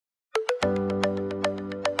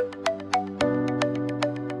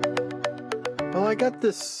I got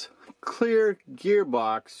this clear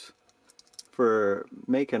gearbox for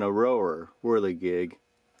making a rower, whirligig.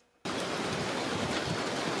 I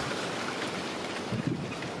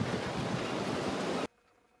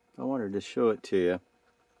wanted to show it to you.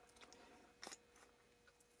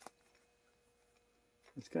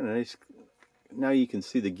 It's kind of nice. Now you can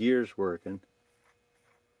see the gears working.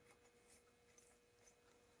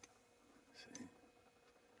 Let's see.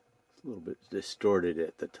 It's a little bit distorted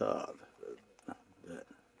at the top. But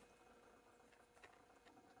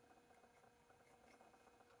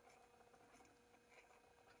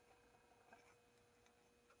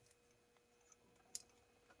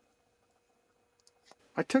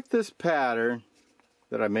I took this pattern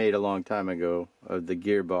that I made a long time ago of the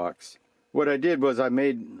gearbox. What I did was I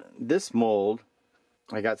made this mold.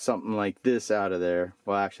 I got something like this out of there.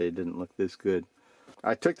 Well, actually it didn't look this good.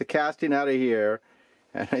 I took the casting out of here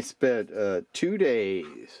and I spent 2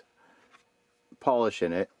 days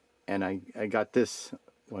polishing it, and I got this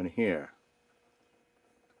one here.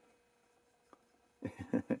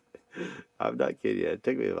 I'm not kidding you, it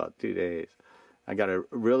took me about 2 days. I got it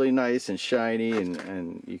really nice and shiny,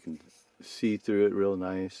 and you can see through it real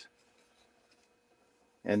nice.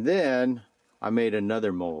 And then I made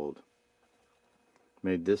another mold.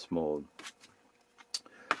 Made this mold.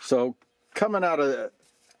 So coming out of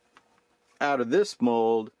this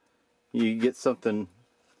mold, you get something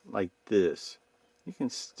like this. You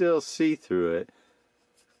can still see through it,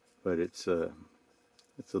 but it's a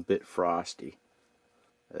bit frosty.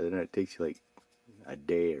 And it takes you like a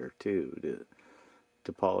day or two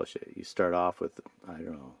to polish it. You start off with, I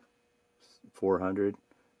don't know, 400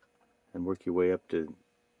 and work your way up to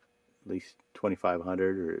at least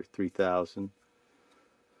 2,500 or 3,000.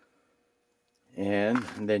 And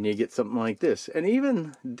then you get something like this. And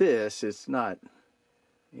even this is not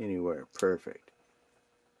anywhere perfect.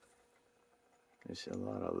 There's a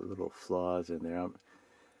lot of little flaws in there.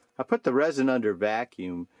 I put the resin under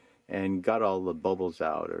vacuum and got all the bubbles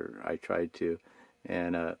out, or I tried to,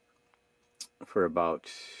 and for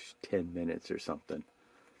about 10 minutes or something.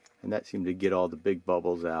 And that seemed to get all the big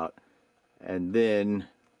bubbles out. And then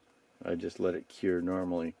I just let it cure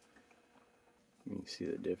normally. You can see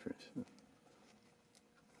the difference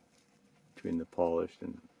between the polished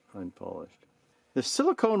and unpolished. The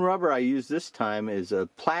silicone rubber I use this time is a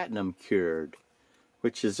platinum cured,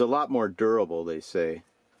 which is a lot more durable, they say.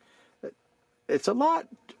 It's a lot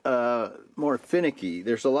more finicky.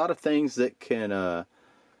 There's a lot of things that can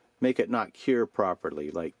make it not cure properly,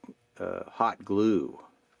 like hot glue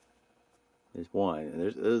is one.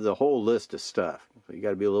 And there's a whole list of stuff. So you got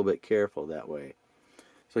to be a little bit careful that way.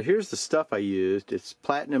 So here's the stuff I used. It's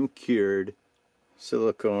platinum cured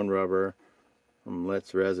silicone rubber from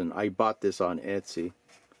Let's Resin. I bought this on Etsy.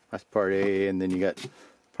 That's part A, and then you got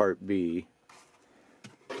part B.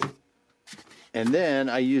 And then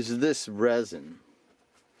I use this resin.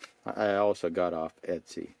 I also got off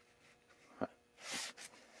Etsy.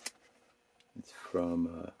 It's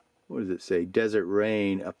from, what does it say? Desert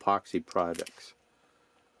Rain Epoxy Products.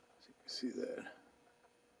 So you can see that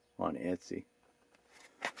on Etsy.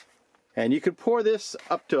 And you could pour this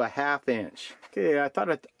up to a ½ inch. Okay, I thought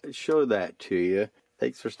I'd show that to you.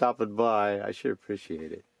 Thanks for stopping by. I sure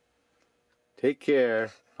appreciate it. Take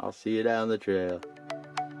care. I'll see you down the trail.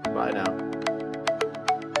 Bye now.